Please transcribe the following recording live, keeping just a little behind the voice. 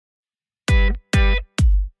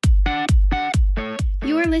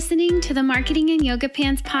listening to the Marketing and Yoga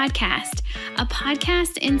Pants podcast, a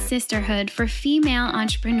podcast in sisterhood for female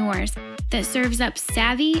entrepreneurs that serves up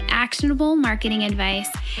savvy, actionable marketing advice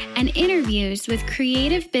and interviews with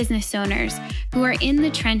creative business owners who are in the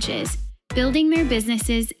trenches, building their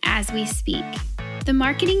businesses as we speak. The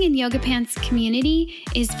Marketing and Yoga Pants community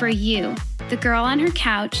is for you, the girl on her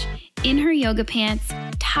couch, in her yoga pants,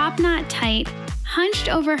 top knot tight, hunched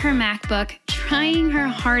over her MacBook, trying her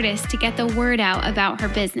hardest to get the word out about her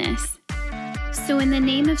business. So in the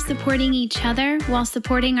name of supporting each other while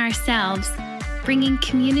supporting ourselves, bringing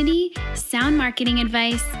community, sound marketing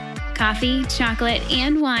advice, coffee, chocolate,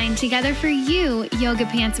 and wine together for you, yoga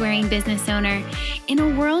pants wearing business owner, in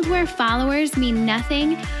a world where followers mean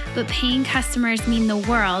nothing, but paying customers mean the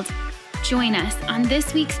world, join us on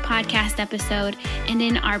this week's podcast episode and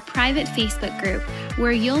in our private Facebook group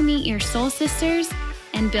where you'll meet your soul sisters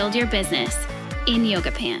and build your business in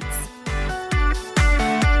yoga pants.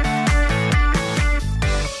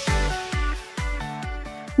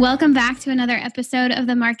 Welcome back to another episode of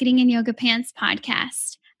the Marketing and Yoga Pants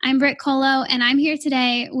podcast. I'm Brit Kolo, and I'm here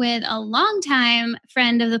today with a longtime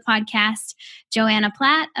friend of the podcast, Joanna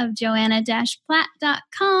Platt of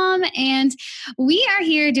joanna-platt.com. And we are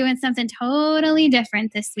here doing something totally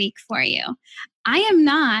different this week for you. I am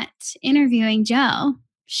not interviewing Jo.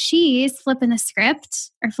 She's flipping the script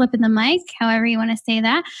or flipping the mic, however you want to say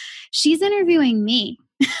that. She's interviewing me.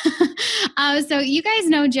 So you guys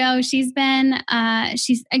know Jo. She's like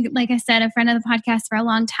I said, a friend of the podcast for a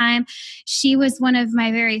long time. She was one of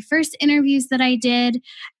my very first interviews that I did.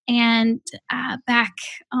 And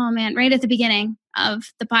right at the beginning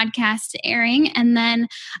of the podcast airing. And then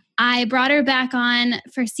I brought her back on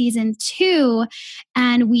for season 2.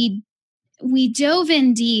 And we dove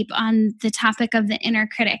in deep on the topic of the inner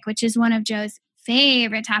critic, which is one of Jo's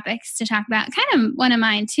favorite topics to talk about, kind of one of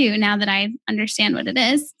mine too, now that I understand what it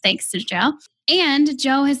is, thanks to Jo. And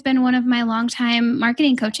Jo has been one of my longtime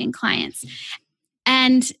marketing coaching clients.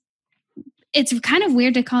 And it's kind of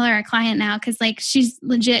weird to call her a client now because she's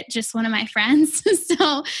legit just one of my friends.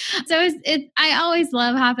 I always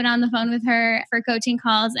love hopping on the phone with her for coaching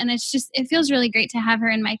calls. And it feels really great to have her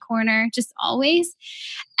in my corner, just always.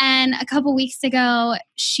 And a couple weeks ago,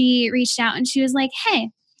 she reached out and she was like, "Hey,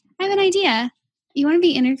 I have an idea. You want to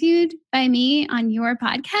be interviewed by me on your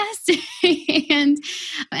podcast?" and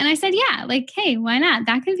I said, yeah, hey, why not?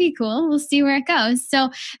 That could be cool. We'll see where it goes. So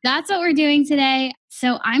that's what we're doing today.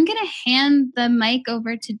 So I'm going to hand the mic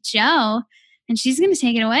over to Jo and she's going to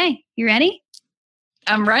take it away. You ready?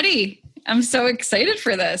 I'm ready. I'm so excited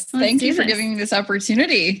for this. Thank you for giving me this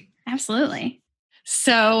opportunity. Absolutely.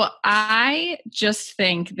 So I just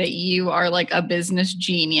think that you are like a business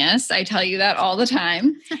genius. I tell you that all the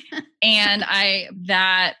time. And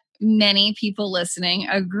that many people listening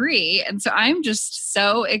agree. And so I'm just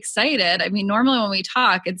so excited. I mean, normally when we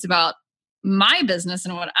talk, it's about my business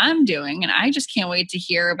and what I'm doing. And I just can't wait to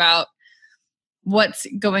hear about what's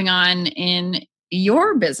going on in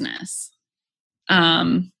your business.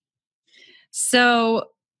 So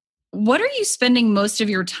what are you spending most of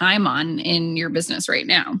your time on in your business right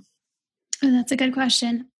now? Oh, that's a good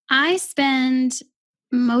question. I spend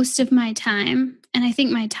most of my time, and I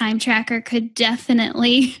think my time tracker could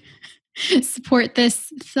definitely support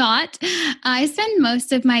this thought. I spend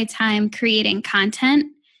most of my time creating content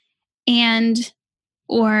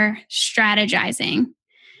or strategizing.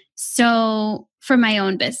 So for my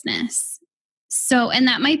own business. And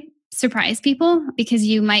that might surprise people because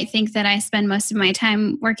you might think that I spend most of my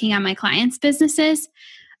time working on my clients' businesses.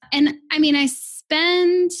 And I mean, I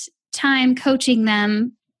spend time coaching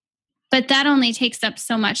them, but that only takes up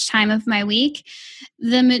so much time of my week.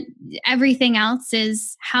 Everything else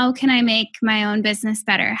is, how can I make my own business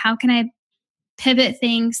better? How can I pivot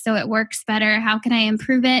things so it works better? How can I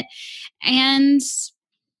improve it? And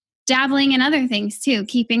dabbling in other things too,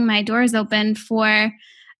 keeping my doors open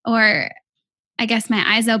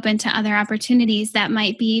my eyes open to other opportunities that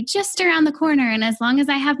might be just around the corner. And as long as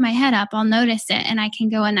I have my head up, I'll notice it and I can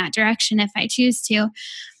go in that direction if I choose to.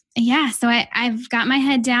 Yeah, so I've got my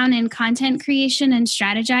head down in content creation and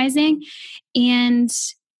strategizing, and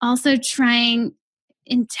also trying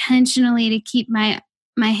intentionally to keep my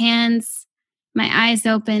eyes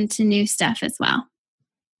open to new stuff as well.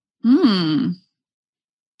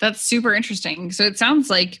 That's super interesting. So it sounds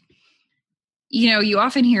like, you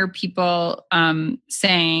often hear people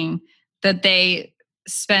saying that they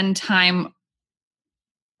spend time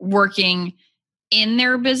working in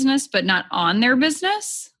their business, but not on their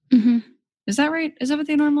business. Mm-hmm. Is that right? Is that what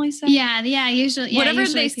they normally say? Yeah. Usually, whatever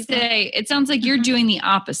they say, it sounds like you're doing the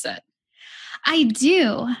opposite. I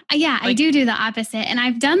do. Yeah, I do the opposite. And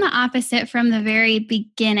I've done the opposite from the very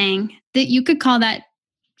beginning. That you could call that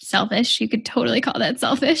selfish. You could totally call that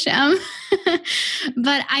selfish.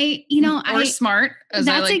 But or smart, as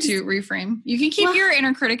I like to reframe. You can keep your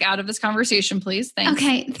inner critic out of this conversation, please. Thanks.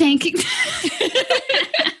 Okay, thank you.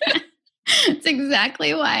 That's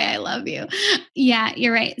exactly why I love you. Yeah,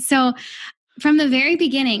 you're right. So from the very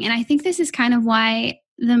beginning, and I think this is kind of why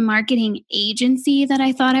the marketing agency that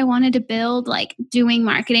I thought I wanted to build, like doing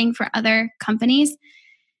marketing for other companies,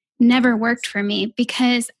 never worked for me,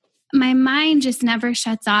 because my mind just never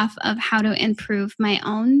shuts off of how to improve my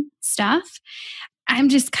own stuff. I'm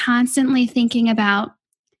just constantly thinking about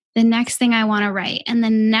the next thing I want to write, and the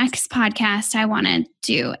next podcast I want to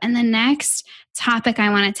do, and the next topic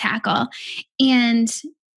I want to tackle. And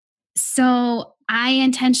so I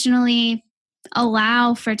intentionally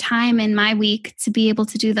allow for time in my week to be able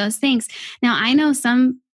to do those things. Now, I know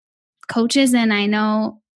some coaches and I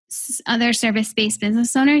know other service-based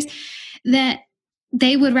business owners that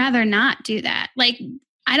they would rather not do that. Like,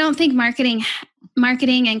 I don't think marketing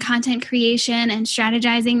and content creation and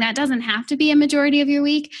strategizing, that doesn't have to be a majority of your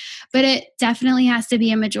week, but it definitely has to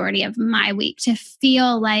be a majority of my week to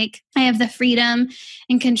feel like I have the freedom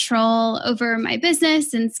and control over my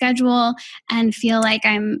business and schedule, and feel like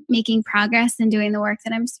I'm making progress and doing the work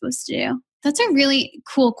that I'm supposed to do. That's a really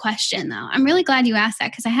cool question, though. I'm really glad you asked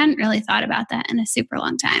that, because I hadn't really thought about that in a super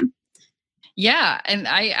long time. Yeah. And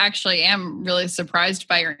I actually am really surprised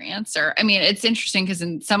by your answer. I mean, it's interesting because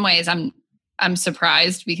in some ways I'm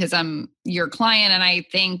surprised because I'm your client, and I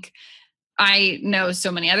think I know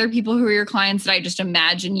so many other people who are your clients that I just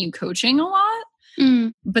imagine you coaching a lot.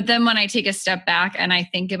 But then when I take a step back and I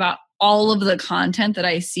think about all of the content that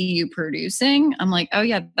I see you producing, I'm like, oh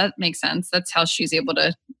yeah, that makes sense. That's how she's able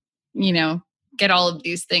to, get all of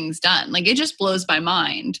these things done. Like, it just blows my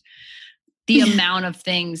mind, the amount of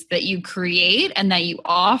things that you create and that you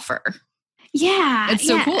offer. Yeah. It's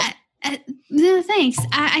so cool. No, thanks.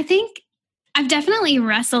 I think I've definitely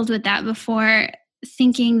wrestled with that before,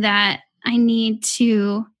 thinking that I need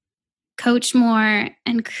to coach more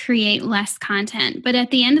and create less content. But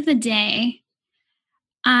at the end of the day,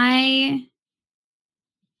 I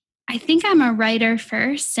think I'm a writer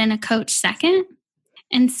first and a coach second.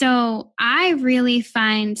 And so I really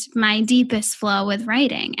find my deepest flow with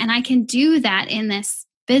writing, and I can do that in this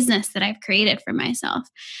business that I've created for myself.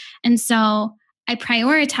 And so I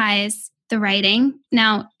prioritize the writing.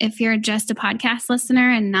 Now, if you're just a podcast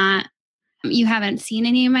listener and you haven't seen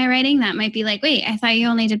any of my writing, that might be like, wait, I thought you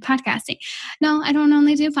only did podcasting. No, I don't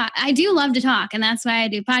only do I do love to talk, and that's why I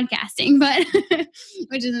do podcasting, but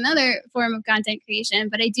which is another form of content creation.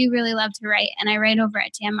 But I do really love to write, and I write over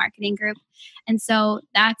at Jam Marketing Group. And so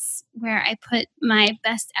that's where I put my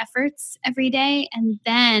best efforts every day, and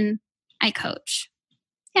then I coach.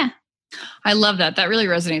 Yeah. I love that. That really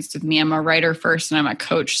resonates with me. I'm a writer first and I'm a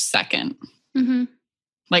coach second. Mm-hmm.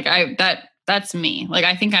 Like that's me. Like,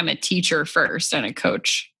 I think I'm a teacher first and a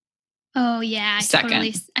coach. Oh yeah.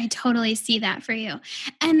 Second. I totally see that for you.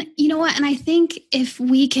 And you know what? And I think if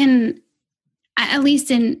we can, at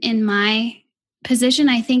least in my position,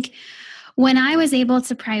 I think when I was able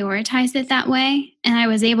to prioritize it that way, and I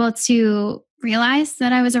was able to realize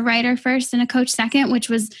that I was a writer first and a coach second, which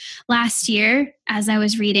was last year as I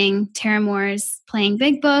was reading Tara Moore's Playing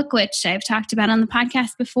Big book, which I've talked about on the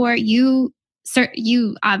podcast before. You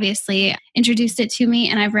obviously introduced it to me,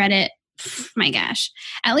 and I've read it, my gosh,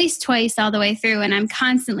 at least twice all the way through. And I'm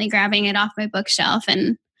constantly grabbing it off my bookshelf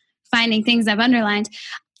and finding things I've underlined.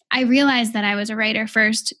 I realized that I was a writer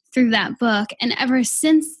first through that book. And ever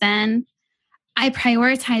since then, I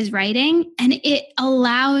prioritize writing, and it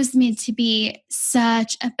allows me to be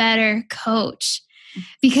such a better coach,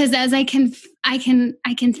 because as I can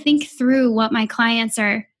think through what my clients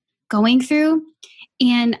are going through,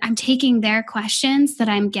 and I'm taking their questions that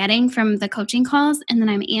I'm getting from the coaching calls, and then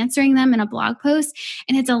I'm answering them in a blog post,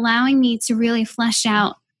 and it's allowing me to really flesh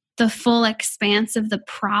out the full expanse of the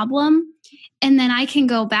problem. And then I can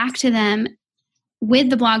go back to them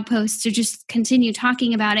with the blog post to just continue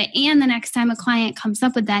talking about it. And the next time a client comes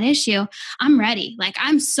up with that issue, I'm ready. Like,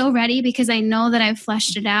 I'm so ready, because I know that I've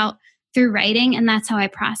fleshed it out through writing, and that's how I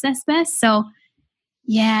process best. So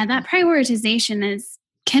yeah, that prioritization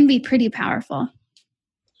can be pretty powerful.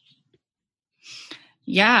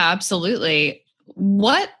 Yeah, absolutely.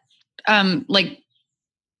 What,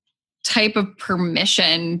 type of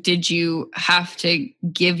permission did you have to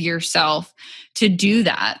give yourself to do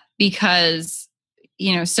that? Because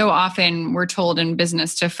so often we're told in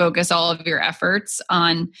business to focus all of your efforts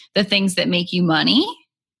on the things that make you money.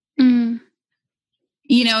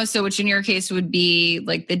 So which in your case would be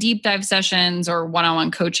like the deep dive sessions or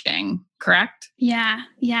one-on-one coaching, correct? Yeah.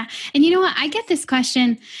 Yeah. And you know what? I get this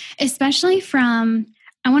question, especially from,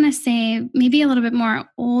 I want to say maybe a little bit more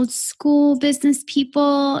old school business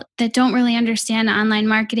people that don't really understand online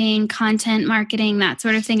marketing, content marketing, that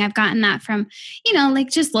sort of thing. I've gotten that from,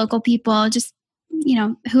 like just local people, just,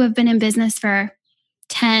 who have been in business for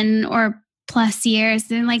 10 or plus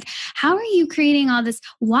years. And like, how are you creating all this?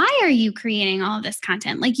 Why are you creating all this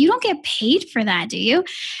content? Like, you don't get paid for that, do you?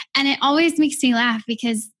 And it always makes me laugh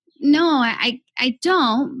because no, I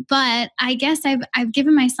don't, but I guess I've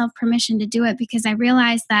given myself permission to do it because I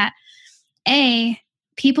realize that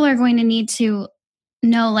people are going to need to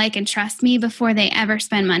know, like, and trust me before they ever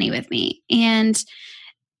spend money with me. And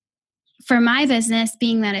for my business,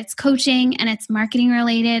 being that it's coaching and it's marketing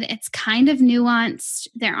related, it's kind of nuanced.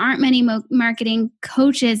 There aren't many marketing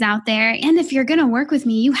coaches out there. And if you're going to work with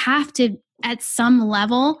me, you have to, at some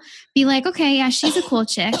level, be like, okay, yeah, she's a cool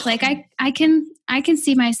chick. Like I can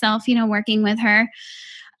see myself, working with her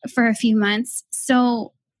for a few months.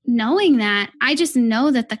 So knowing that, I just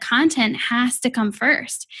know that the content has to come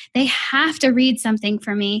first. They have to read something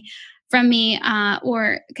from me,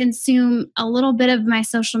 or consume a little bit of my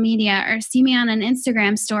social media or see me on an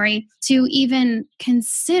Instagram story to even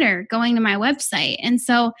consider going to my website. And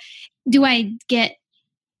so do I get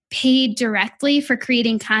paid directly for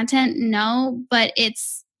creating content? No, but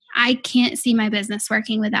I can't see my business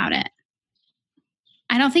working without it.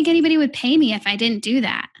 I don't think anybody would pay me if I didn't do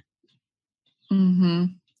that. Mm-hmm.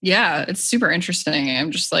 Yeah, it's super interesting.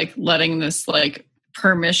 I'm just like letting this like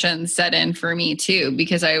permission set in for me too,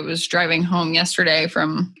 because I was driving home yesterday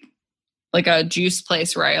from like a juice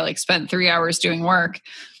place where I like spent 3 hours doing work,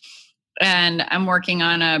 and I'm working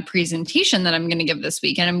on a presentation that I'm going to give this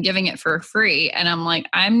week, and I'm giving it for free. And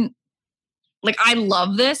I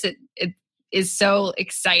love this. It is so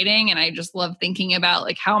exciting. And I just love thinking about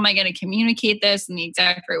like, how am I going to communicate this in the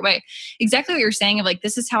exact right way? Exactly what you're saying of like,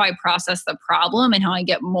 this is how I process the problem and how I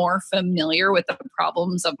get more familiar with the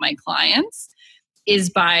problems of my clients is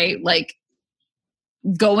by like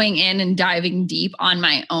going in and diving deep on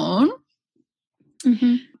my own.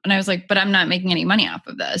 Mm-hmm. And I was like, but I'm not making any money off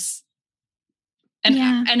of this.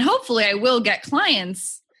 And hopefully I will get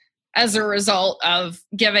clients as a result of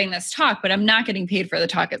giving this talk, but I'm not getting paid for the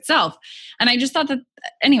talk itself. And I just thought that,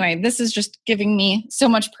 anyway, this is just giving me so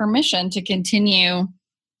much permission to continue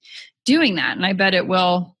doing that. And I bet it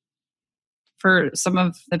will for some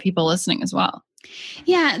of the people listening as well.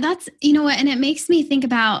 Yeah, that's, and it makes me think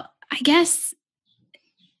about, I guess,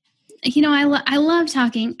 I love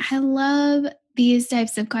talking. I love these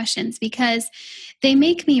types of questions because they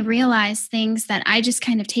make me realize things that I just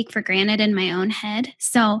kind of take for granted in my own head.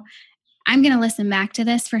 So I'm going to listen back to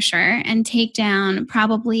this for sure and take down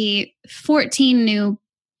probably 14 new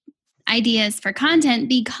ideas for content,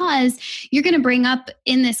 because you're going to bring up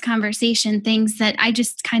in this conversation things that I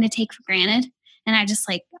just kind of take for granted and I just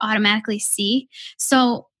like automatically see.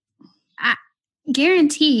 So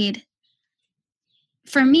guaranteed,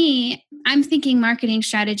 for me, I'm thinking marketing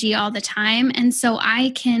strategy all the time. And so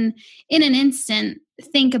I can, in an instant,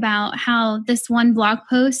 think about how this one blog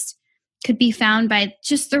post could be found by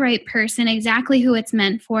just the right person, exactly who it's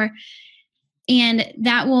meant for. And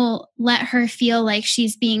that will let her feel like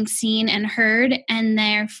she's being seen and heard. And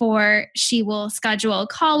therefore, she will schedule a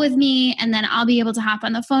call with me. And then I'll be able to hop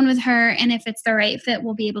on the phone with her. And if it's the right fit,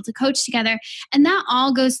 we'll be able to coach together. And that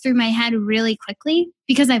all goes through my head really quickly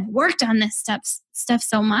because I've worked on this stuff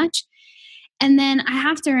so much. And then I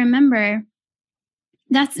have to remember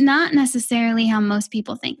that's not necessarily how most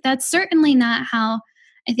people think. That's certainly not how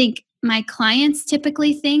I think my clients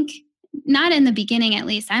typically think. Not in the beginning, at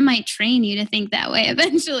least. I might train you to think that way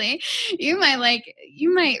eventually. You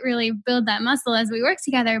might really build that muscle as we work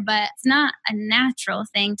together, but it's not a natural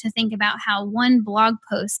thing to think about how one blog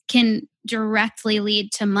post can directly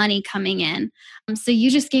lead to money coming in. So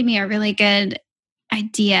you just gave me a really good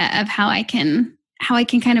idea of how I can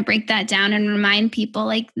kind of break that down and remind people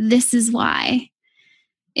like, this is why.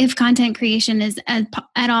 If content creation is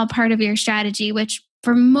at all part of your strategy, which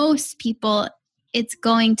for most people, it's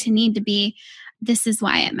going to need to be, this is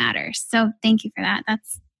why it matters. So thank you for that.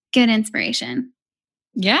 That's good inspiration.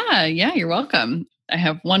 Yeah, you're welcome. I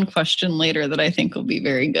have one question later that I think will be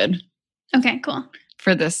very good. Okay, cool.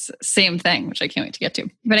 For this same thing, which I can't wait to get to.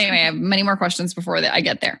 But anyway, I have many more questions before that I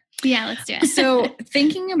get there. Yeah, let's do it. So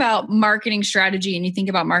thinking about marketing strategy, and you think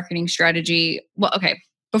about marketing strategy, well, okay,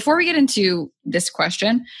 before we get into this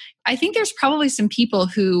question, I think there's probably some people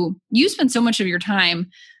who you spend so much of your time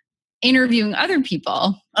interviewing other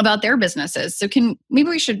people about their businesses. So maybe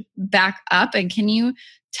we should back up, and can you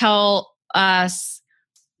tell us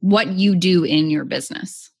what you do in your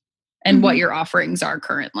business and what your offerings are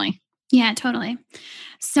currently. Yeah, totally.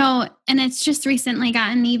 So, and it's just recently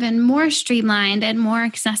gotten even more streamlined and more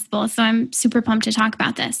accessible. So I'm super pumped to talk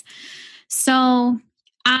about this. So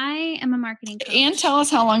I am a marketing coach. And tell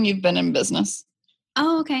us how long you've been in business.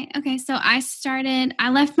 Oh, okay. Okay. So I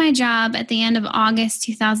left my job at the end of August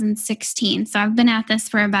 2016. So I've been at this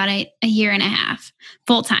for about a year and a half,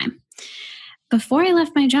 full time. Before I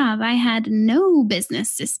left my job, I had no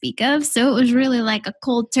business to speak of. So it was really like a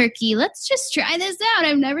cold turkey. Let's just try this out.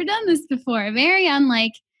 I've never done this before. Very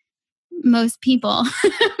unlike most people.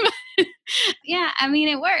 Yeah, I mean,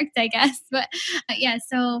 it worked, I guess. But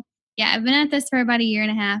I've been at this for about a year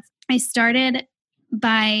and a half. I started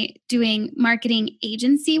by doing marketing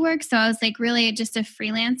agency work. So I was like really just a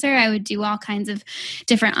freelancer. I would do all kinds of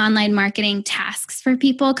different online marketing tasks for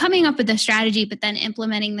people, coming up with a strategy, but then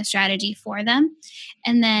implementing the strategy for them.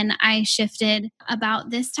 And then I shifted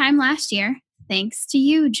about this time last year, thanks to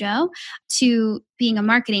you, Joe, to being a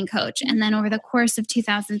marketing coach. And then over the course of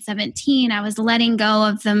 2017, I was letting go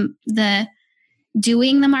of the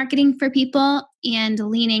doing the marketing for people and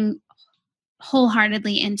leaning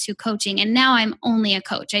wholeheartedly into coaching. And now I'm only a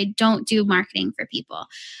coach. I don't do marketing for people.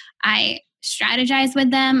 I strategize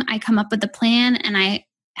with them. I come up with a plan and I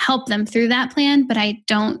help them through that plan, but I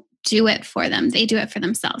don't do it for them. They do it for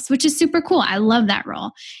themselves, which is super cool. I love that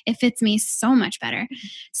role. It fits me so much better.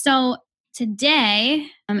 So today,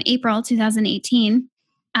 April 2018,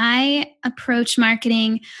 I approach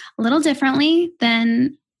marketing a little differently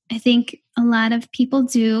than I think a lot of people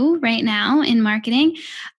do right now in marketing.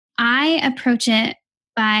 I approach it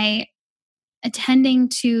by attending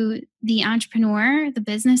to the entrepreneur, the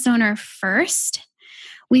business owner first.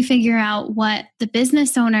 We figure out what the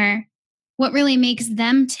business owner, what really makes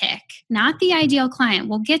them tick, not the ideal client.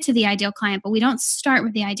 We'll get to the ideal client, but we don't start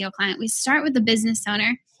with the ideal client. We start with the business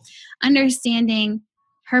owner, understanding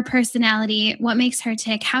her personality, what makes her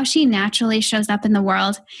tick, how she naturally shows up in the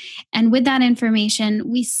world. And with that information,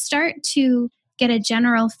 we start to get a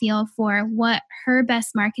general feel for what her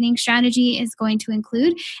best marketing strategy is going to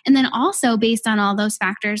include. And then also based on all those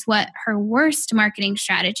factors, what her worst marketing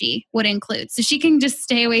strategy would include. So she can just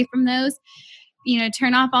stay away from those,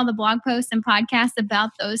 turn off all the blog posts and podcasts about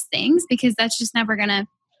those things, because that's just never going to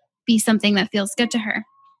be something that feels good to her.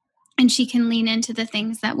 And she can lean into the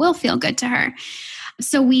things that will feel good to her.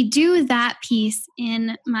 So we do that piece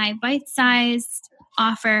in my bite-sized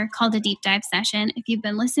offer called a deep dive session. If you've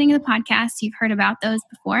been listening to the podcast, you've heard about those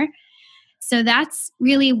before. So that's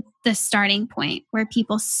really the starting point where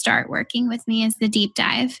people start working with me, is the deep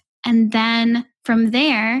dive. And then from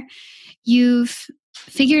there, you've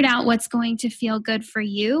figured out what's going to feel good for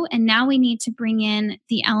you. And now we need to bring in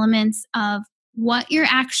the elements of what you're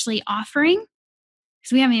actually offering,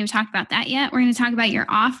 because we haven't even talked about that yet. We're going to talk about your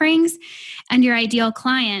offerings and your ideal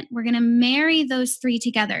client. We're going to marry those three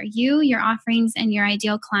together, your offerings, and your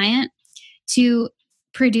ideal client, to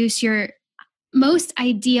produce your most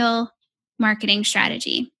ideal marketing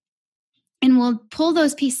strategy. And we'll pull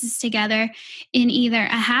those pieces together in either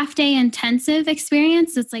a half-day intensive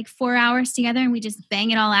experience that's like 4 hours together and we just bang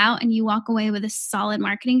it all out and you walk away with a solid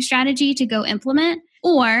marketing strategy to go implement,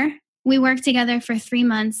 or we work together for 3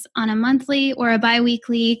 months on a monthly or a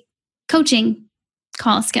bi-weekly coaching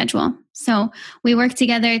call schedule. So we work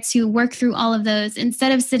together to work through all of those.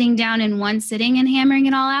 Instead of sitting down in one sitting and hammering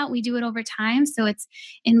it all out, we do it over time. So it's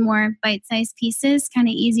in more bite-sized pieces, kind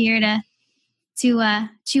of easier to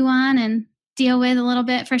chew on and deal with a little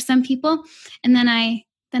bit for some people. And then I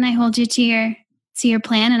hold you to your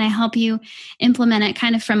plan and I help you implement it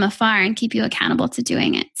kind of from afar and keep you accountable to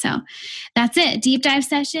doing it. So that's it. Deep dive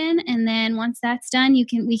session. And then once that's done, we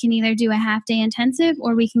can either do a half day intensive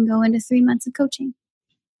or we can go into 3 months of coaching.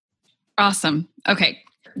 Awesome. Okay.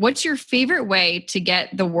 What's your favorite way to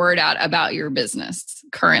get the word out about your business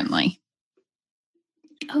currently?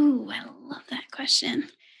 Oh, I love that question.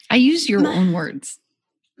 I use your own words.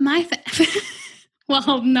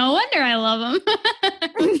 Well, no wonder I love them.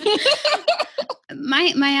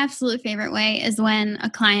 My absolute favorite way is when a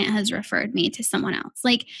client has referred me to someone else.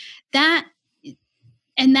 Like that,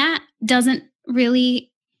 and that doesn't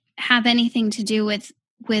really have anything to do with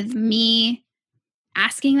me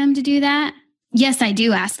asking them to do that. Yes, I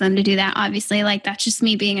do ask them to do that, obviously. Like that's just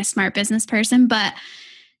me being a smart business person, but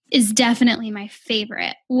is definitely my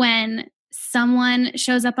favorite when someone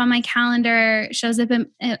shows up on my calendar, shows up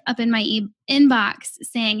in my inbox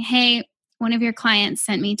saying, "Hey, one of your clients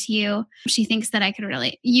sent me to you. She thinks that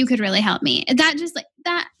you could really help me." That just like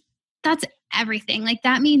that's everything. Like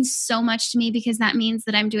that means so much to me because that means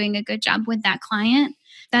that I'm doing a good job with that client.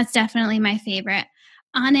 That's definitely my favorite.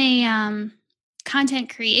 On a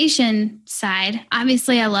content creation side,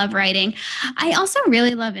 obviously I love writing. I also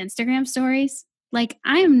really love Instagram stories. Like,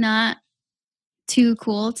 I am not too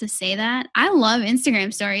cool to say that. I love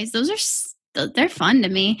Instagram stories. They're fun to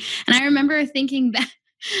me. And I remember thinking that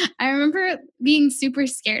I remember being super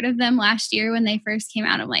scared of them last year when they first came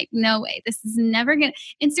out. I'm like, no way, this is never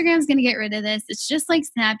Instagram's going to get rid of this. It's just like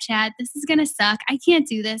Snapchat. This is going to suck. I can't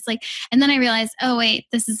do this. Like, and then I realized, oh wait,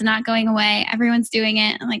 this is not going away. Everyone's doing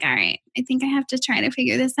it. I'm like, all right, I think I have to try to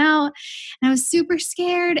figure this out. And I was super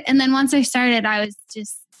scared. And then once I started, I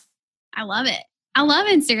love it. I love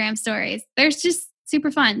Instagram stories. They're just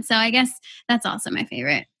super fun. So I guess that's also my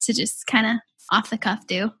favorite to just kind of off the cuff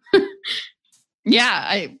do.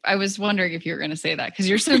 Yeah, I was wondering if you were going to say that because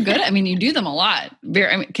you're so good. I mean, you do them a lot,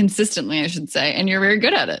 consistently, I should say, and you're very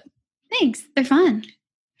good at it. Thanks. They're fun.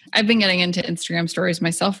 I've been getting into Instagram stories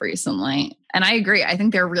myself recently, and I agree. I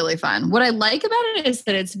think they're really fun. What I like about it is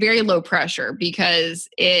that it's very low pressure because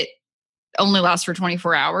it only lasts for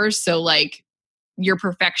 24 hours. So like your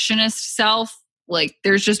perfectionist self, like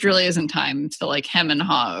there's just really isn't time to like hem and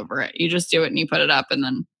haw over it. You just do it and you put it up and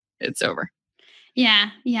then it's over. Yeah,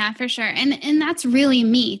 for sure. And that's really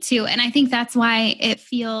me too. And I think that's why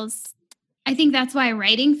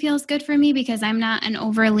writing feels good for me because I'm not an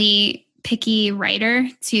overly picky writer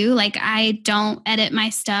too. Like I don't edit my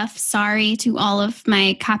stuff. Sorry to all of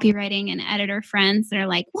my copywriting and editor friends that are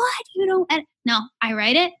like, what? You don't edit? No, I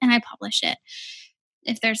write it and I publish it.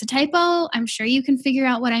 If there's a typo, I'm sure you can figure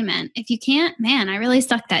out what I meant. If you can't, man, I really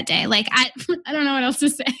sucked that day. Like I don't know what else to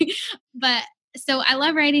say, but so I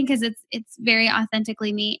love writing because it's very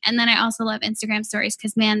authentically me. And then I also love Instagram stories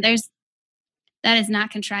because man, that is not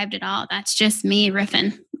contrived at all. That's just me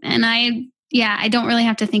riffing. And I don't really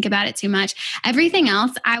have to think about it too much. Everything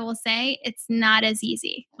else, I will say, it's not as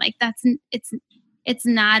easy. Like it's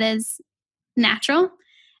not as natural.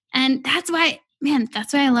 And that's why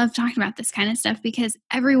I love talking about this kind of stuff because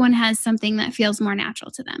everyone has something that feels more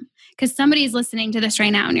natural to them. Because somebody's listening to this right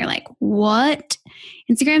now and you're like, what?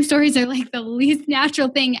 Instagram stories are like the least natural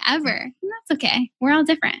thing ever. And that's okay. We're all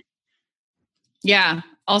different. Yeah.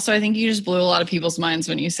 Also, I think you just blew a lot of people's minds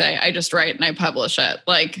when you say, I just write and I publish it.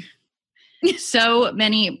 Like so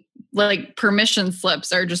many like permission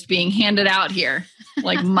slips are just being handed out here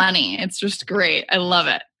like money. It's just great. I love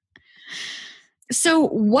it. So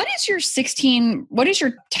what is your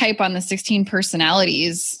type on the 16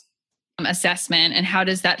 personalities assessment and how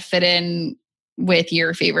does that fit in with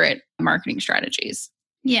your favorite marketing strategies?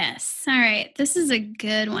 Yes. All right. This is a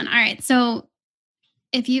good one. All right. So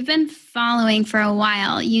if you've been following for a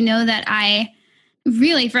while, you know that I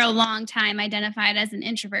really for a long time identified as an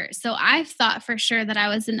introvert. So I've thought for sure that I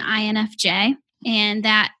was an INFJ and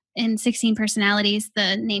that in 16 personalities,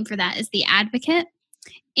 the name for that is the advocate.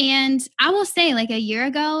 And I will say like a year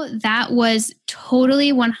ago, that was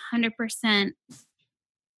totally 100%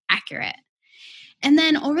 accurate. And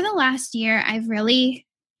then over the last year, I've really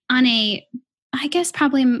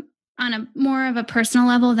probably on a more of a personal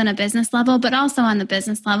level than a business level, but also on the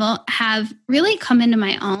business level have really come into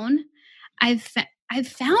my own. I've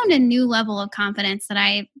found a new level of confidence that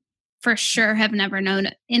I for sure have never known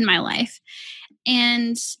in my life.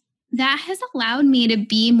 And that has allowed me to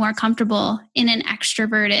be more comfortable in an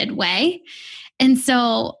extroverted way. And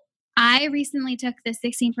so I recently took the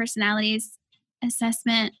 16 personalities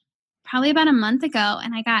assessment probably about a month ago,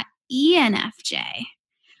 and I got ENFJ,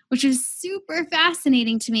 which was super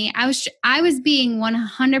fascinating to me. I was being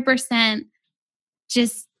 100%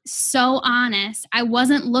 just so honest. I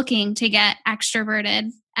wasn't looking to get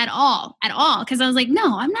extroverted at all. Because I was like,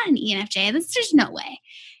 no, I'm not an ENFJ. There's no way.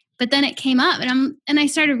 But then it came up and I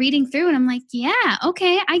started reading through and I'm like, yeah,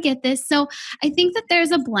 okay, I get this. So I think that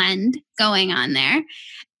there's a blend going on there.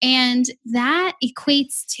 And that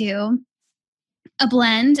equates to a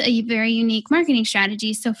blend, a very unique marketing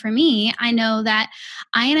strategy. So for me, I know that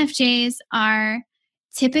INFJs are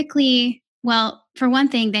typically, well, for one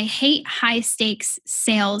thing, they hate high stakes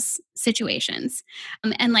sales situations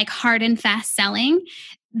and like hard and fast selling.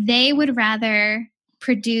 They would rather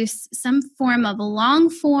produce some form of long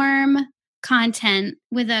form content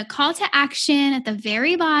with a call to action at the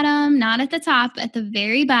very bottom, not at the top, at the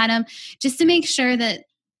very bottom, just to make sure that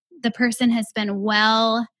the person has been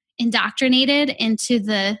well indoctrinated into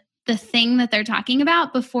the thing that they're talking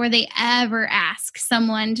about before they ever ask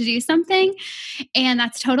someone to do something. And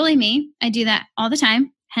that's totally me. I do that all the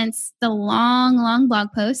time. Hence the long blog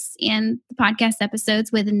posts and the podcast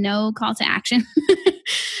episodes with no call to action.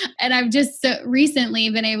 And I've just recently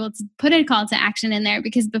been able to put a call to action in there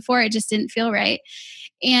because before it just didn't feel right.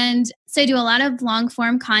 And so I do a lot of long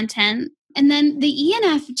form content. And then the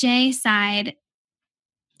ENFJ side,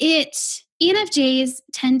 it ENFJs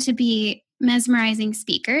tend to be mesmerizing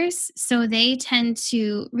speakers. So they tend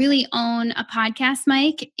to really own a podcast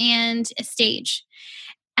mic and a stage.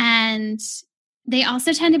 And they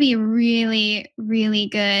also tend to be really, really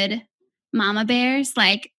good mama bears,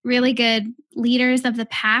 like really good leaders of the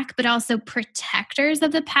pack, but also protectors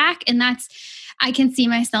of the pack. And I can see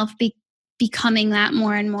myself becoming that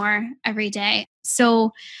more and more every day.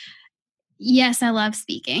 So yes, I love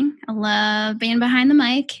speaking. I love being behind the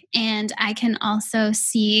mic. And I can also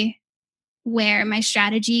see where my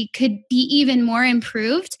strategy could be even more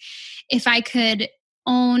improved if I could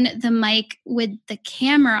own the mic with the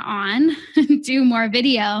camera on, do more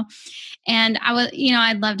video. And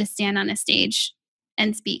I'd love to stand on a stage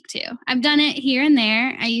and speak too. I've done it here and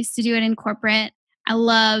there. I used to do it in corporate. I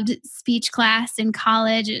loved speech class in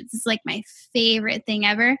college. It's like my favorite thing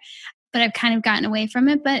ever, but I've kind of gotten away from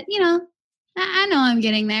it. But, I know I'm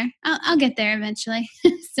getting there. I'll get there eventually.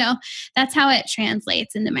 So that's how it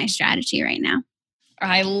translates into my strategy right now.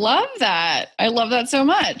 I love that. I love that so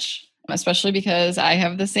much, especially because I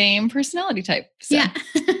have the same personality type. So yeah.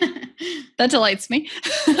 That delights me.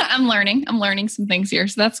 I'm learning some things here.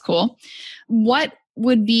 So that's cool. What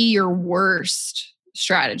would be your worst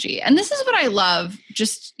strategy? And this is what I love.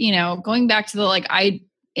 Just, going back to the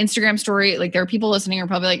Instagram story, like there are people listening who are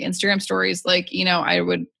probably like Instagram stories. Like, I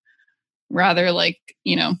would rather lick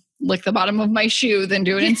the bottom of my shoe than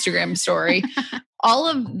do an Instagram story. All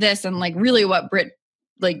of this and really what Brit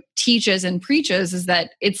teaches and preaches is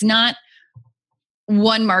that it's not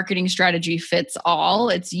one marketing strategy fits all.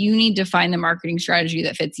 It's you need to find the marketing strategy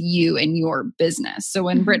that fits you and your business. So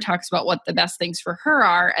when Brit talks about what the best things for her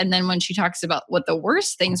are, and then when she talks about what the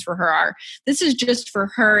worst things for her are, this is just for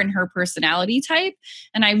her and her personality type.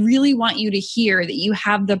 And I really want you to hear that you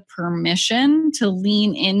have the permission to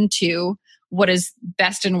lean into what is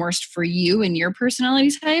best and worst for you and your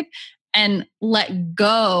personality type and let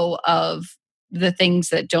go of the things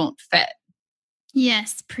that don't fit.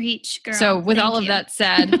 Yes, preach, girl. So with all of that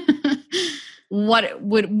said, what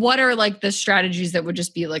are the strategies that would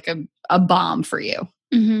just be a bomb for you?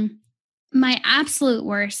 Mm-hmm. My absolute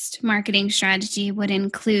worst marketing strategy would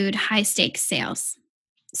include high stakes sales.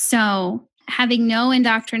 So having no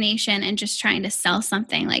indoctrination and just trying to sell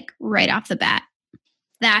something right off the bat,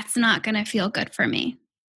 that's not going to feel good for me.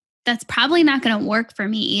 That's probably not going to work for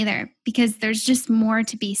me either because there's just more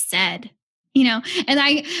to be said. And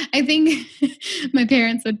I think my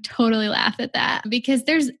parents would totally laugh at that because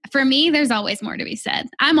there's always more to be said.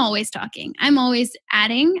 I'm always talking. I'm always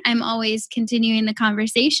adding. I'm always continuing the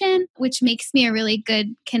conversation, which makes me a really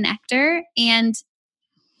good connector and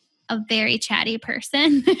a very chatty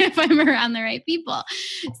person if I'm around the right people.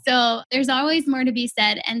 So there's always more to be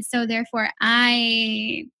said. And so therefore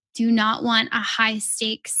I do not want a high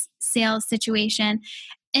stakes sales situation.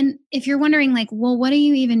 And if you're wondering well, what do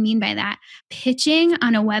you even mean by that? Pitching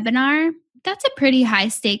on a webinar, that's a pretty high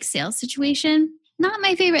stakes sales situation. Not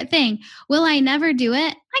my favorite thing. Will I never do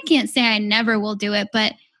it? I can't say I never will do it,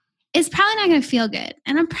 but it's probably not going to feel good.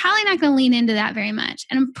 And I'm probably not going to lean into that very much.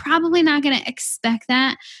 And I'm probably not going to expect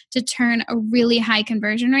that to turn a really high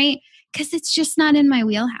conversion rate because it's just not in my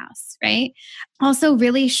wheelhouse, right? Also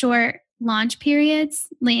really short launch periods,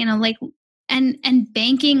 and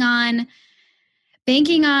banking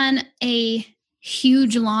on a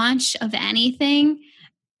huge launch of anything,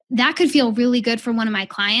 that could feel really good for one of my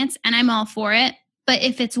clients and I'm all for it. But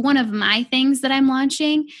if it's one of my things that I'm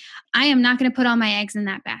launching, I am not going to put all my eggs in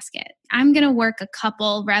that basket. I'm going to work a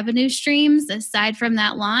couple revenue streams aside from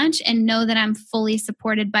that launch and know that I'm fully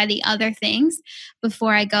supported by the other things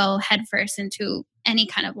before I go headfirst into any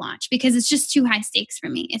kind of launch because it's just too high stakes for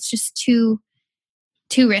me. It's just too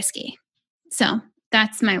risky. So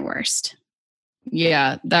that's my worst.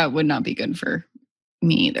 Yeah, that would not be good for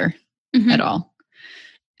me either at all.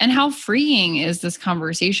 And how freeing is this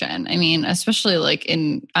conversation? I mean, especially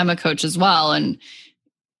I'm a coach as well. And,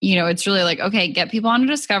 it's really okay, get people on a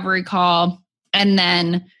discovery call and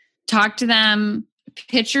then talk to them,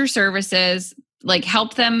 pitch your services,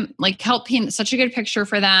 help them, help paint such a good picture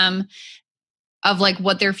for them of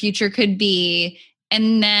what their future could be.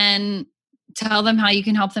 And then tell them how you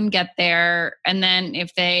can help them get there. And then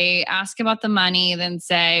if they ask about the money, then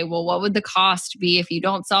say, well, what would the cost be if you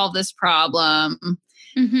don't solve this problem?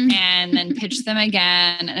 And then pitch them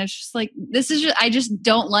again. And it's just I just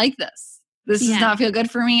don't like this. This does not feel good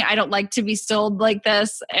for me. I don't like to be sold like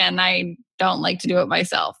this. And I don't like to do it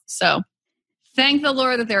myself. So thank the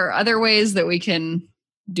Lord that there are other ways that we can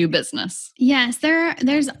do business. Yes, there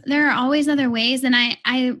are always other ways. And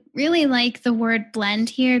I really like the word blend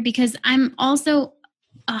here because I'm also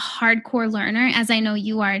a hardcore learner, as I know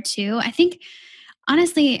you are too. I think,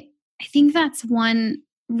 honestly, I think that's one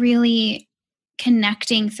really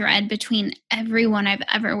connecting thread between everyone I've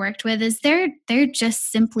ever worked with is they're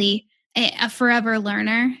just simply a forever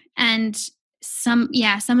learner. And some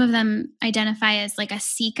of them identify as like a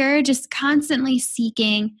seeker, just constantly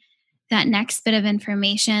seeking that next bit of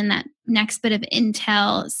information, that next bit of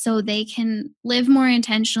intel so they can live more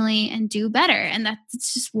intentionally and do better. And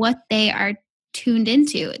that's just what they are tuned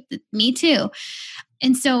into. Me too.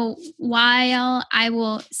 And so while I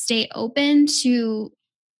will stay open to,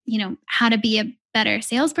 how to be a better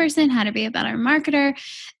salesperson, how to be a better marketer,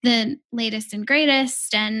 the latest and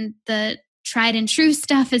greatest, and the tried and true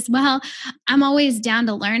stuff as well, I'm always down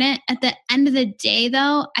to learn it. At the end of the day,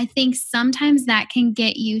 though, I think sometimes that can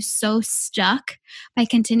get you so stuck by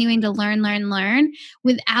continuing to learn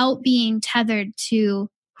without being tethered to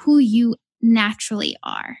who you naturally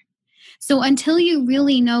are. So until you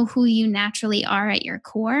really know who you naturally are at your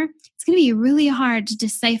core, it's going to be really hard to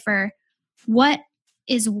decipher what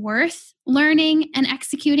is worth learning and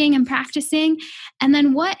executing and practicing, and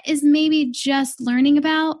then what is maybe just learning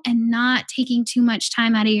about and not taking too much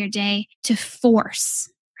time out of your day to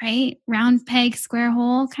force, right? Round peg, square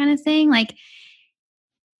hole kind of thing. Like,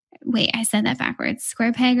 wait, I said that backwards.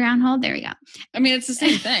 Square peg, round hole. There we go. I mean, it's the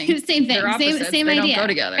same thing. Same thing. They're opposites. Same they idea. Don't go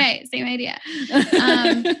together. Right. Same idea.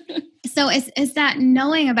 So it's that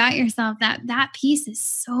knowing about yourself, that piece is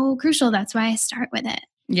so crucial. That's why I start with it.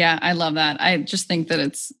 Yeah, I love that. I just think that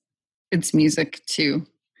it's music to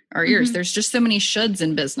our ears. Mm-hmm. There's just so many shoulds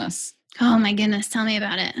in business. Oh my goodness, tell me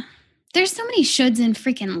about it. There's so many shoulds in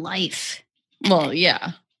freaking life. Well,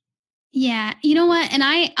 yeah. Yeah, you know what? And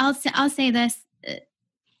I'll say this.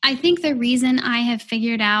 I think the reason I have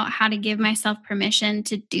figured out how to give myself permission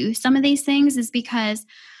to do some of these things is because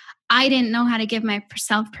I didn't know how to give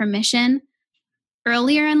myself permission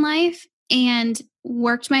earlier in life and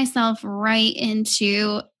worked myself right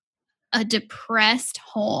into a depressed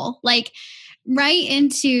hole, like right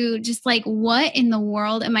into just like, what in the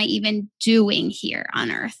world am I even doing here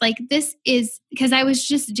on earth? Like, this is because I was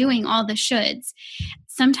just doing all the shoulds.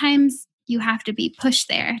 Sometimes you have to be pushed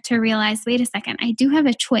there to realize, wait a second, I do have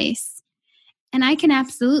a choice and I can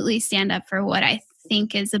absolutely stand up for what I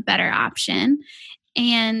think is a better option.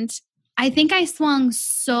 And I think I swung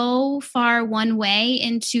so far one way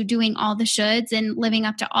into doing all the shoulds and living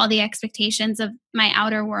up to all the expectations of my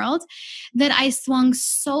outer world that I swung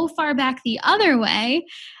so far back the other way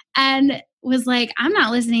and was like, I'm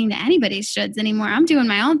not listening to anybody's shoulds anymore. I'm doing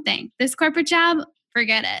my own thing. This corporate job,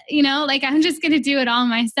 forget it. Like I'm just going to do it all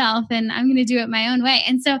myself and I'm going to do it my own way.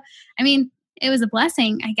 And so, I mean, it was a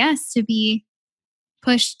blessing, I guess, to be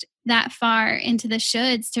pushed that far into the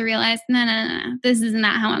shoulds to realize, no, this is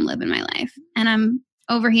not how I'm living my life. And I'm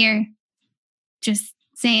over here just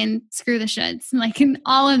saying, screw the shoulds. Like, and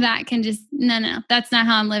all of that can just, no, that's not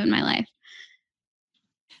how I'm living my life.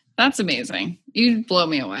 That's amazing. You blow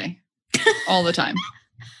me away all the time.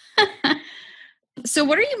 So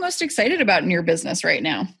what are you most excited about in your business right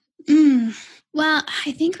now? Well,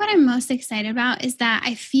 I think what I'm most excited about is that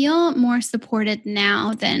I feel more supported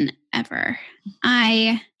now than ever.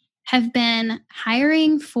 I have been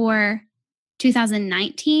hiring for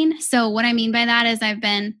 2019. So what I mean by that is I've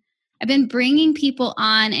been bringing people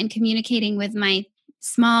on and communicating with my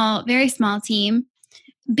very small team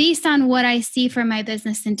based on what I see for my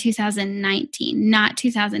business in 2019, not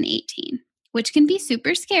 2018, which can be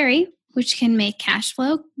super scary, which can make cash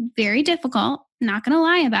flow very difficult. Not going to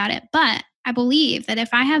lie about it. But I believe that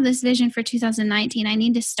if I have this vision for 2019, I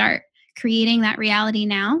need to start creating that reality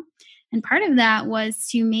now. And part of that was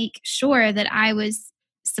to make sure that I was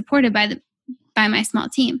supported by my small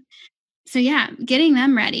team. So yeah, getting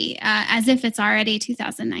them ready as if it's already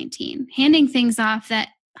 2019, handing things off that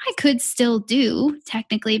I could still do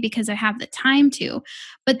technically because I have the time to,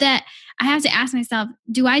 but that I have to ask myself,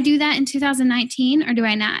 do I do that in 2019 or do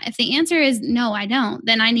I not? If the answer is no, I don't,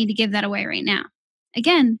 then I need to give that away right now.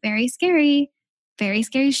 Again, very scary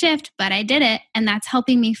shift, but I did it. And that's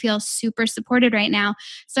helping me feel super supported right now.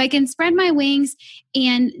 So I can spread my wings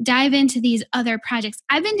and dive into these other projects.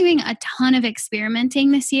 I've been doing a ton of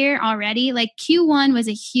experimenting this year already. Like Q1 was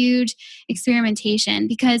a huge experimentation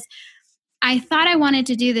because I thought I wanted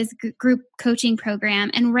to do this group coaching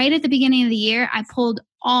program. And right at the beginning of the year, I pulled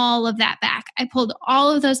all of that back. I pulled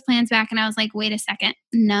all of those plans back and I was like, wait a second.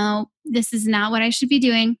 No, this is not what I should be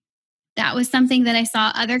doing. That was something that I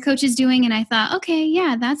saw other coaches doing. And I thought, okay,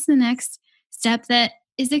 yeah, that's the next step that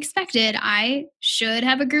is expected. I should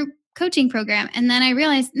have a group coaching program. And then I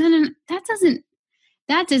realized, no,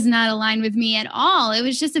 that does not align with me at all. It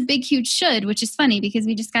was just a big, huge should, which is funny because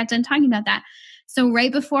we just got done talking about that. So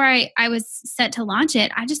right before I was set to launch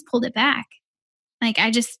it, I just pulled it back. Like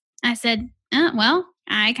I just I said, well,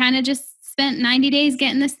 I kind of just spent 90 days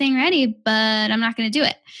getting this thing ready, but I'm not going to do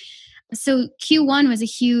it. So Q1 was a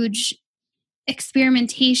huge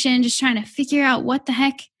experimentation, just trying to figure out what the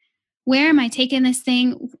heck, where am I taking this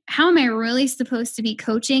thing? How am I really supposed to be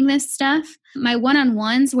coaching this stuff? My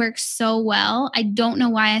one-on-ones work so well. I don't know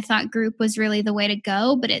why I thought group was really the way to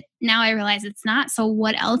go, but now I realize it's not. So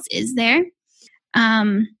what else is there?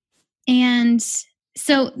 And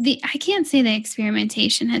so I can't say the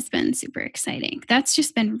experimentation has been super exciting. That's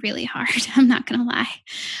just been really hard. I'm not going to lie.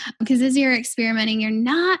 Because as you're experimenting, you're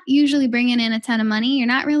not usually bringing in a ton of money. You're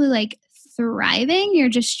not really like thriving. You're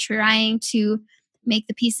just trying to make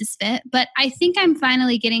the pieces fit. But I think I'm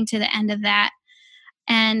finally getting to the end of that.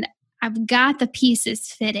 And I've got the pieces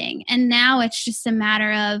fitting. And now it's just a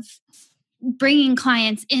matter of bringing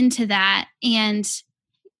clients into that and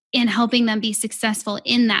helping them be successful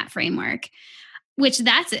in that framework, which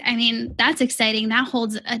that's exciting. That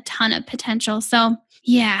holds a ton of potential. So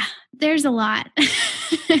yeah, there's a lot.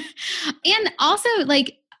 And also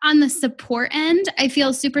like on the support end, I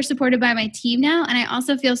feel super supported by my team now. And I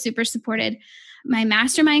also feel super supported. My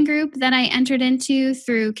mastermind group that I entered into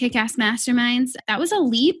through Kick-Ass Masterminds, that was a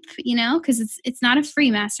leap, because it's not a free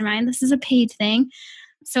mastermind. This is a paid thing.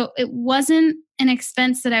 So it wasn't an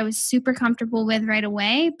expense that I was super comfortable with right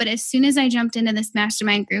away. But as soon as I jumped into this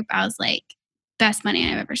mastermind group, I was like, best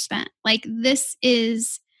money I've ever spent. Like, this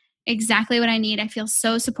is exactly what I need. I feel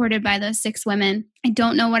so supported by those 6 women. I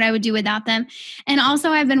don't know what I would do without them. And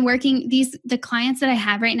also I've been working the clients that I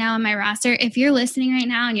have right now on my roster. If you're listening right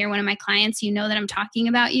now and you're one of my clients, you know that I'm talking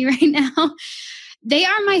about you right now. They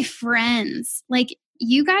are my friends. Like,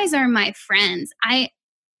 you guys are my friends. I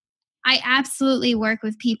absolutely work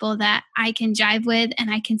with people that I can jive with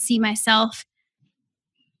and I can see myself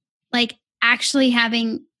like actually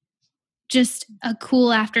having just a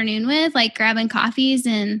cool afternoon with, like grabbing coffees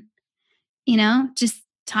and, just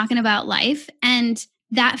talking about life. And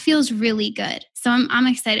that feels really good. So I'm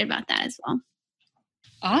excited about that as well.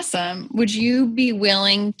 Awesome. Would you be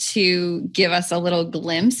willing to give us a little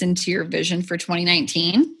glimpse into your vision for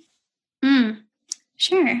 2019?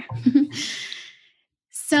 Sure.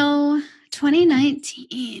 So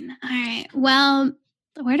 2019. All right. Well,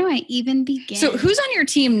 where do I even begin? So who's on your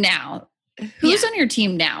team now? Who's on your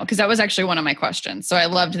team now? Because that was actually one of my questions. So I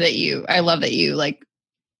love that you like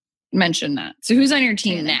mentioned that. So who's on your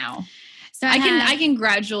team now? So I can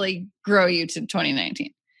gradually grow you to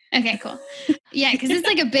 2019. Okay, cool. Yeah, because it's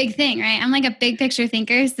like a big thing, right? I'm like a big picture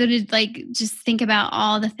thinker. So to like just think about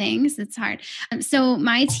all the things, it's hard. So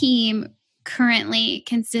my team currently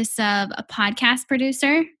consists of a podcast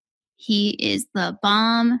producer. He is the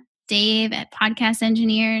bomb. Dave at Podcast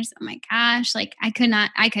Engineers. Oh my gosh, like I could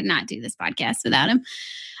not do this podcast without him.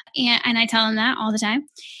 And I tell him that all the time.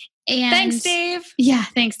 And thanks, Dave. Yeah,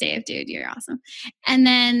 thanks, Dave. Dude, you're awesome. And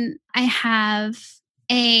then I have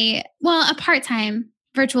a part-time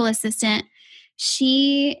virtual assistant.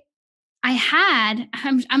 I'm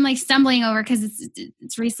like stumbling over because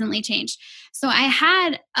it's recently changed. So I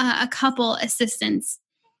had a couple assistants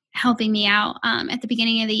helping me out at the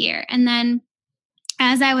beginning of the year. And then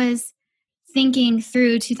as I was thinking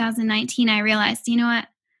through 2019, I realized, you know what?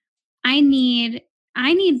 I need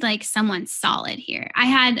like someone solid here. I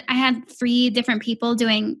had 3 different people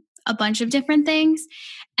doing a bunch of different things,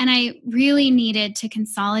 and I really needed to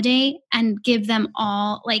consolidate and give them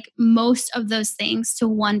all, like most of those things, to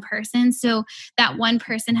one person. So that one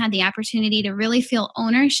person had the opportunity to really feel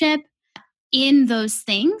ownership in those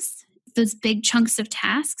things, those big chunks of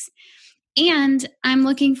tasks. And I'm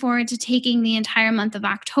looking forward to taking the entire month of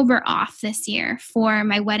October off this year for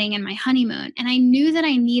my wedding and my honeymoon. And I knew that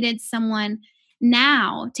I needed someone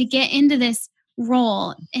now to get into this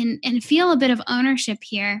role and feel a bit of ownership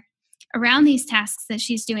here around these tasks that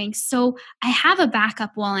she's doing. So I have a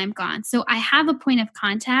backup while I'm gone. So I have a point of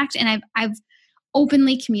contact, and I've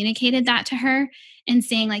openly communicated that to her and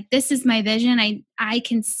saying, like, this is my vision. I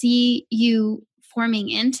can see you forming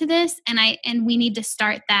into this, and we need to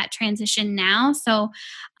start that transition now. So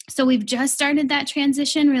we've just started that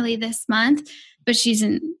transition really this month, but she's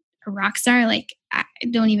a rock star. Like, I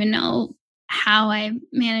don't even know how I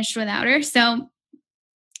managed without her. So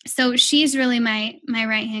she's really my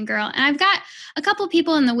right-hand girl. And I've got a couple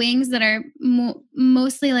people in the wings that are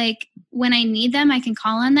mostly like, when I need them, I can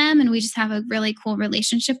call on them, and we just have a really cool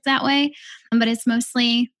relationship that way. But it's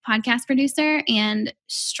mostly podcast producer and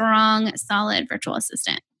strong, solid virtual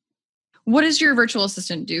assistant. What does your virtual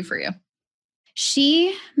assistant do for you?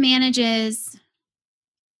 She manages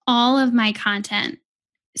all of my content.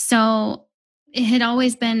 So it had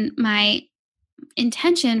always been my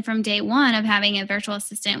intention from day one of having a virtual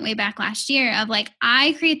assistant way back last year of like,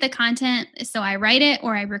 I create the content. So I write it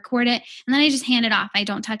or I record it and then I just hand it off. I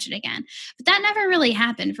don't touch it again. But that never really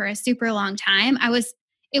happened for a super long time.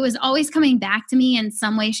 It was always coming back to me in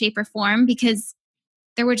some way, shape, or form because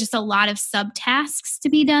there were just a lot of subtasks to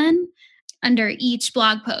be done under each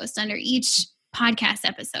blog post, under each podcast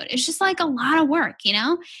episode. It's just like a lot of work, you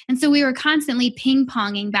know? And so we were constantly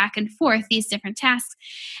ping-ponging back and forth these different tasks.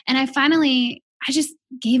 And I just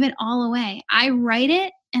gave it all away. I write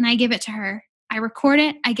it and I give it to her. I record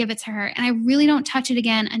it, I give it to her. And I really don't touch it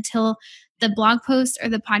again until the blog post or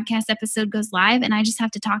the podcast episode goes live. And I just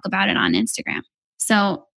have to talk about it on Instagram.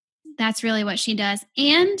 So that's really what she does.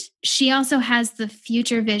 And she also has the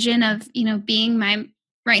future vision of, you know, being my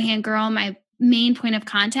right-hand girl, my main point of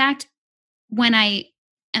contact when I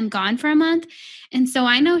am gone for a month. And so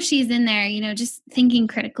I know she's in there, you know, just thinking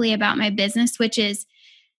critically about my business, which is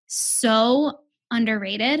so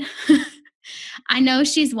underrated. I know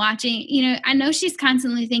she's watching, you know, I know she's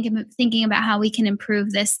constantly thinking about how we can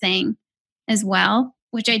improve this thing as well,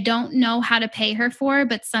 which I don't know how to pay her for,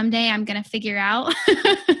 but someday I'm going to figure out.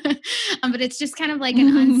 But it's just kind of like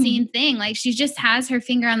an unseen thing. Like she just has her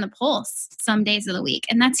finger on the pulse some days of the week.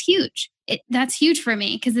 And that's huge. That's huge for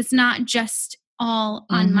me because it's not just all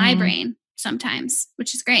on my brain sometimes,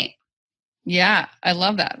 which is great. Yeah, I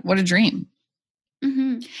love that. What a dream.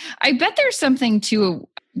 Mm-hmm. I bet there's something too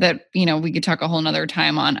that, you know, we could talk a whole nother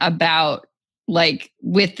time on about like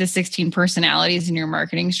with the 16 personalities in your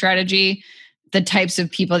marketing strategy, the types of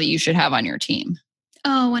people that you should have on your team.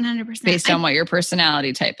 Oh, 100%. Based on what your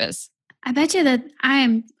personality type is. I bet you that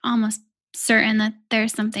I'm almost certain that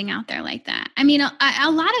there's something out there like that. I mean,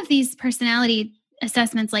 a lot of these personality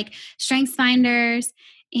assessments like Strengths Finders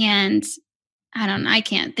and I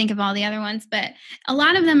can't think of all the other ones, but a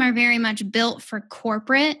lot of them are very much built for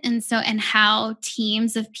corporate. And how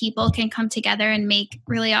teams of people can come together and make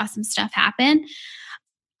really awesome stuff happen.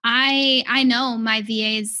 I know my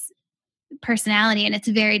VA's personality and it's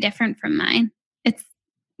very different from mine.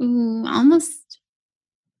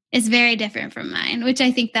 It's very different from mine, which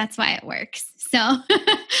I think that's why it works. So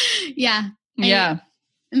yeah. Yeah.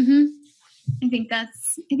 I think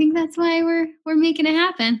that's why we're making it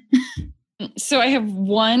happen. So I have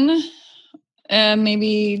one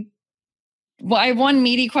meaty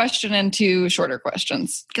question and two shorter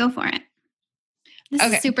questions. Go for it.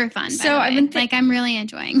 This is super fun. So I'm really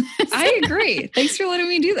enjoying this. I agree. Thanks for letting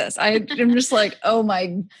me do this. I'm just like, oh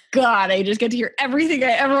my God, I just get to hear everything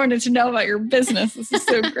I ever wanted to know about your business. This is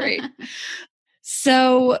so great.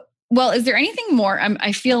 So, well, is there anything more?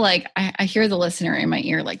 I feel like I hear the listener in my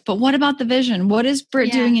ear, like, but what about the vision? What is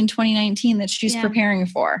Brit doing in 2019 that she's preparing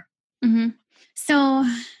for? Mm-hmm. So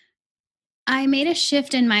I made a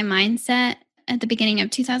shift in my mindset at the beginning of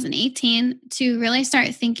 2018 to really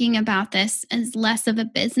start thinking about this as less of a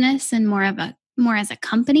business and more as a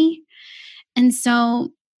company. And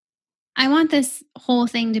so I want this whole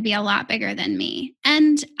thing to be a lot bigger than me.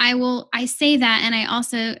 And I say that, and I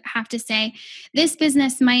also have to say this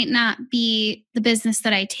business might not be the business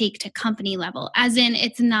that I take to company level, as in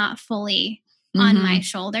it's not fully on my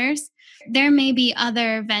shoulders. There may be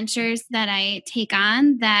other ventures that I take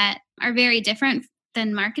on that are very different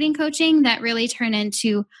than marketing coaching that really turn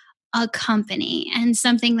into a company and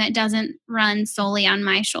something that doesn't run solely on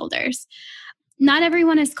my shoulders. Not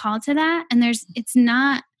everyone is called to that. And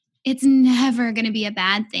it's never going to be a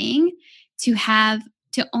bad thing to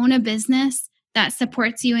own a business that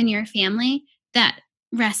supports you and your family that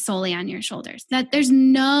rests solely on your shoulders. That there's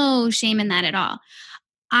no shame in that at all.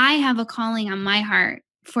 I have a calling on my heart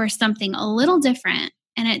for something a little different.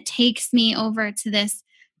 And it takes me over to this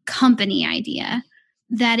company idea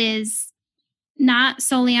that is not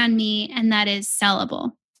solely on me and that is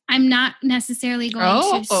sellable. I'm not necessarily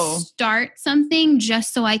going to start something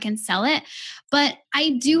just so I can sell it, but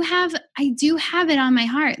I do have it on my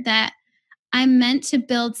heart that I'm meant to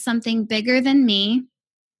build something bigger than me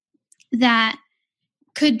that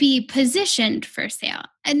could be positioned for sale.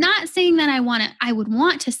 And not saying that I would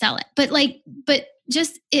want to sell it, but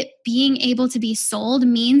just it being able to be sold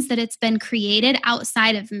means that it's been created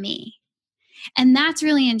outside of me. And that's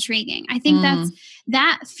really intriguing. I think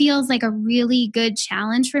that feels like a really good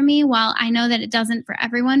challenge for me. While I know that it doesn't for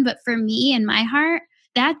everyone, but for me and my heart,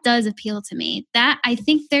 that does appeal to me. That I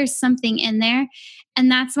think there's something in there.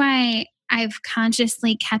 And that's why I've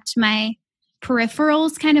consciously kept my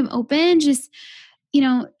peripherals kind of open, just,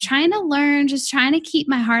 trying to learn, just trying to keep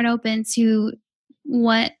my heart open to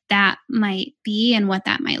what that might be and what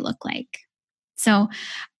that might look like. So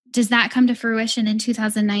does that come to fruition in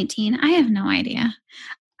 2019? I have no idea.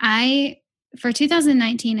 I for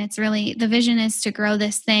 2019, it's really, the vision is to grow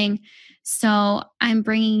this thing. So I'm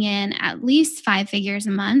bringing in at least 5 figures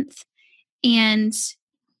a month. And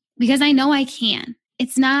because I know I can,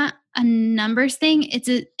 it's not a numbers thing.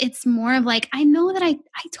 It's more of like, I know that I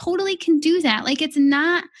totally can do that. Like, it's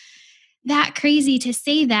not that crazy to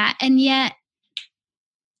say that. And yet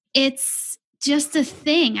it's just a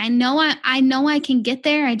thing. I know I can get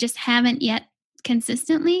there. I just haven't yet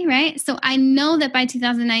consistently. Right. So I know that by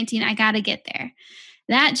 2019, I got to get there.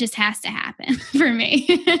 That just has to happen for me.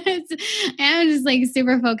 I'm just like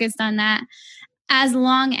super focused on that, as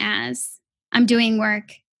long as I'm doing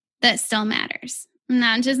work that still matters. I'm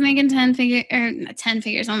not just making 10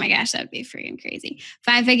 figures. Oh my gosh, that'd be freaking crazy.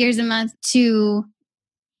 5 figures a month to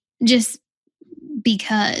just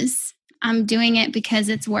because I'm doing it because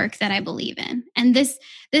it's work that I believe in. And this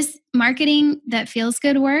marketing that feels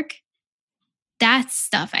good work, that's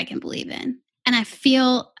stuff I can believe in. And I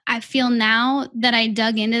feel now that I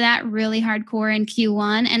dug into that really hardcore in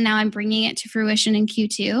Q1, and now I'm bringing it to fruition in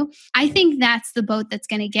Q2. I think that's the boat that's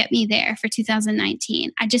going to get me there for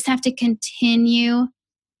 2019. I just have to continue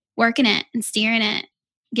working it and steering it,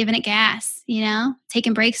 giving it gas,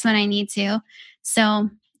 taking breaks when I need to. So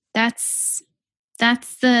that's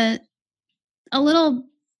a little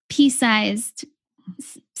pea-sized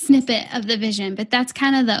snippet of the vision, but that's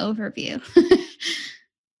kind of the overview.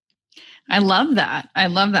 I love that.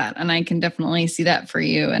 And I can definitely see that for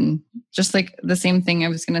you. And just like the same thing, I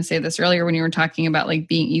was going to say this earlier when you were talking about like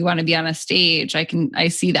you want to be on a stage. I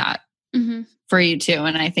see that for you too.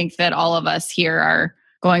 And I think that all of us here are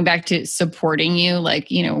going back to supporting you. Like,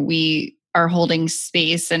 we are holding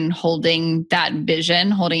space and holding that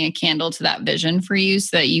vision, holding a candle to that vision for you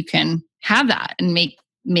so that you can have that and make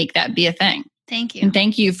that be a thing. Thank you. And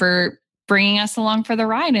thank you for bringing us along for the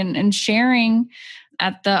ride and sharing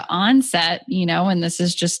at the onset, and this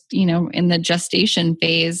is just, in the gestation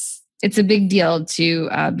phase, it's a big deal to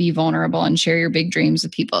be vulnerable and share your big dreams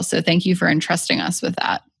with people. So thank you for entrusting us with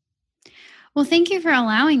that. Well, thank you for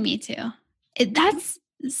allowing me to. That's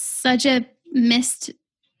such a missed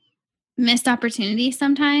opportunity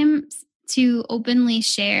sometimes to openly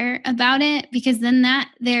share about it, because then that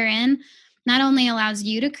therein not only allows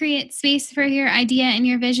you to create space for your idea and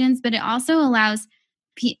your visions, but it also allows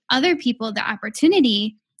other people the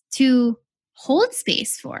opportunity to hold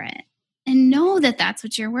space for it and know that that's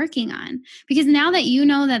what you're working on. Because now that you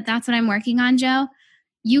know that that's what I'm working on, Joe,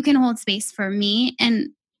 you can hold space for me. And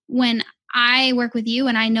when I work with you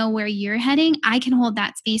and I know where you're heading, I can hold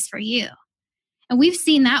that space for you. And we've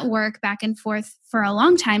seen that work back and forth for a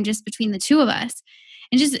long time just between the two of us.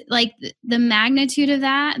 And just like the magnitude of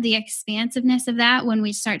that, the expansiveness of that, when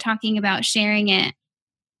we start talking about sharing it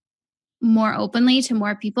more openly to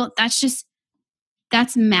more people, that's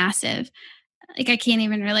massive. Like, I can't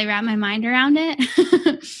even really wrap my mind around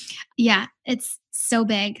it. Yeah, it's so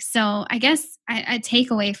big. So I guess I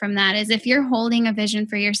take away from that is, if you're holding a vision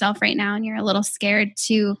for yourself right now and you're a little scared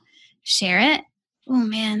to share it, oh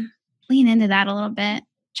man, lean into that a little bit.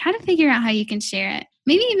 Try to figure out how you can share it.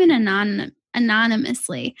 Maybe even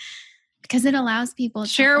anonymously, because it allows people to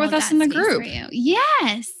share it with us in the group.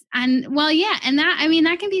 Yes. And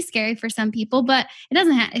that can be scary for some people, but it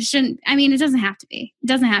doesn't have to be. It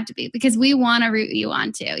doesn't have to be, because we want to root you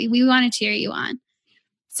on too. We want to cheer you on.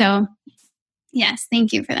 So yes,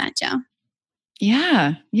 thank you for that, Joe.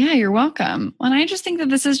 Yeah, you're welcome. And I just think that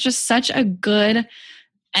this is just such a good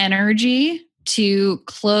energy to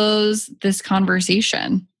close this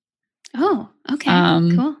conversation. Oh, okay.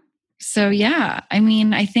 Cool. So yeah,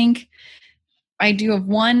 I think I do have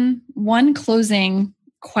one closing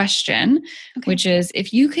question, which is,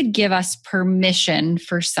 if you could give us permission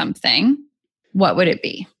for something, what would it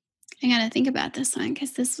be? I got to think about this one,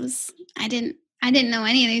 because I didn't know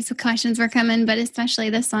any of these questions were coming, but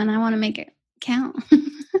especially this one, I want to make it count.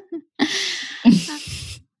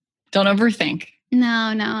 Don't overthink. No.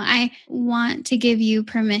 I want to give you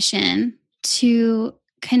permission to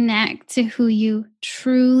connect to who you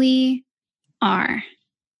truly are,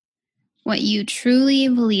 what you truly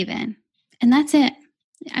believe in. And that's it.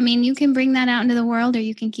 You can bring that out into the world, or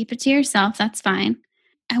you can keep it to yourself. That's fine.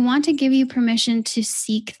 I want to give you permission to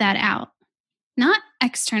seek that out, not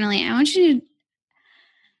externally. I want you to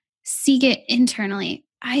seek it internally.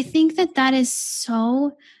 I think that is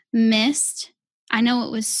so missed. I know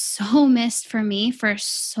it was so missed for me for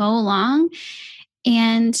so long.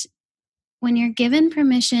 And when you're given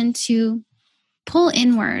permission to pull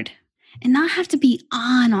inward and not have to be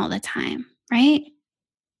on all the time, right?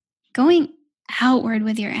 Going outward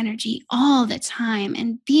with your energy all the time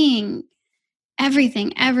and being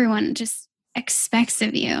everything everyone just expects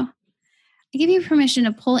of you. I give you permission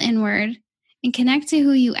to pull inward and connect to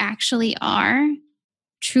who you actually are,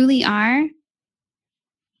 truly are.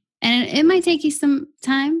 And it might take you some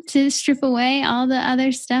time to strip away all the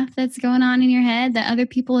other stuff that's going on in your head that other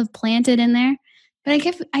people have planted in there. But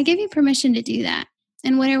I give you permission to do that.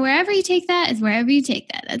 And wherever you take that is wherever you take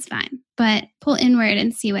that. That's fine. But pull inward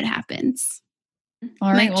and see what happens.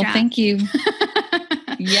 All right. Well, thank you.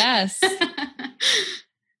 Yes.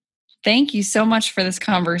 Thank you so much for this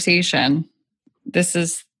conversation. This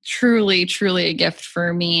is truly, truly a gift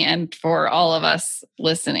for me and for all of us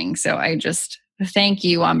listening. So I just thank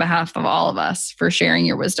you on behalf of all of us for sharing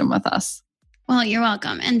your wisdom with us. Well, you're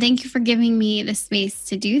welcome. And thank you for giving me the space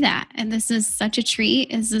to do that. And this is such a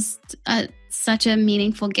treat. This is such a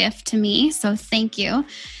meaningful gift to me. So thank you.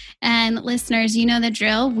 And listeners, you know the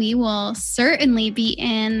drill. We will certainly be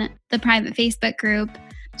in the private Facebook group.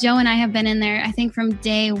 Joe and I have been in there, I think, from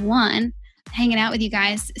day one, hanging out with you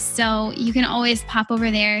guys. So you can always pop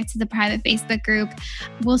over there to the private Facebook group.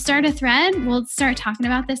 We'll start a thread. We'll start talking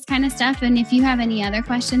about this kind of stuff. And if you have any other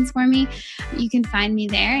questions for me, you can find me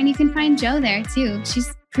there. And you can find Joe there too.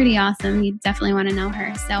 She's pretty awesome. You definitely want to know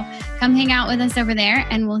her. So come hang out with us over there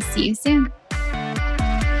and we'll see you soon.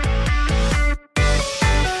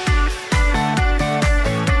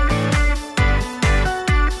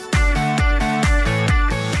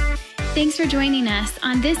 Thanks for joining us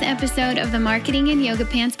on this episode of the Marketing in Yoga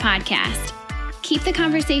Pants podcast. Keep the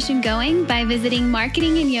conversation going by visiting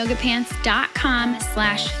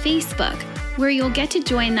marketingin.yogapants.com/Facebook, where you'll get to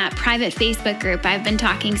join that private Facebook group I've been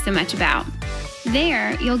talking so much about.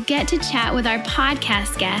 There, you'll get to chat with our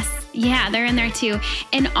podcast guests. Yeah, they're in there too.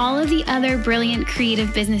 And all of the other brilliant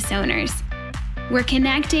creative business owners. We're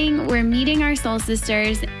connecting, we're meeting our soul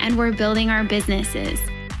sisters, and we're building our businesses,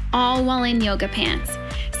 all while in yoga pants.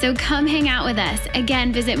 So come hang out with us.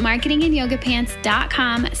 Again, visit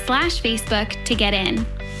marketingin.yogapants.com/Facebook to get in.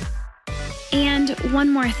 And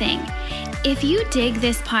one more thing. If you dig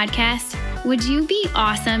this podcast, would you be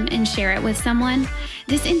awesome and share it with someone?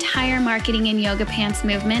 This entire Marketing in Yoga Pants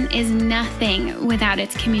movement is nothing without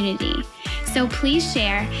its community. So please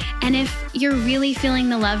share. And if you're really feeling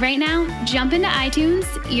the love right now, jump into iTunes.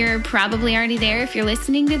 You're probably already there if you're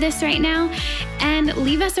listening to this right now. And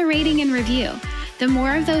leave us a rating and review. The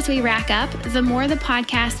more of those we rack up, the more the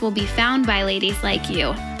podcast will be found by ladies like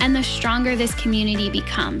you, and the stronger this community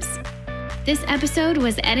becomes. This episode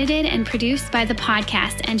was edited and produced by the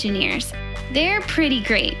Podcast Engineers. They're pretty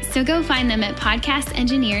great, so go find them at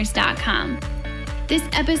podcastengineers.com. This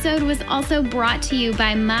episode was also brought to you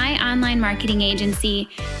by my online marketing agency,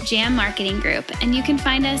 Jam Marketing Group, and you can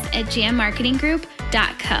find us at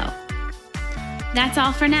jammarketinggroup.co. That's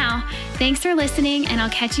all for now. Thanks for listening, and I'll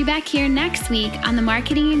catch you back here next week on the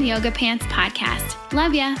Marketing in Yoga Pants podcast.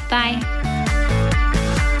 Love ya. Bye.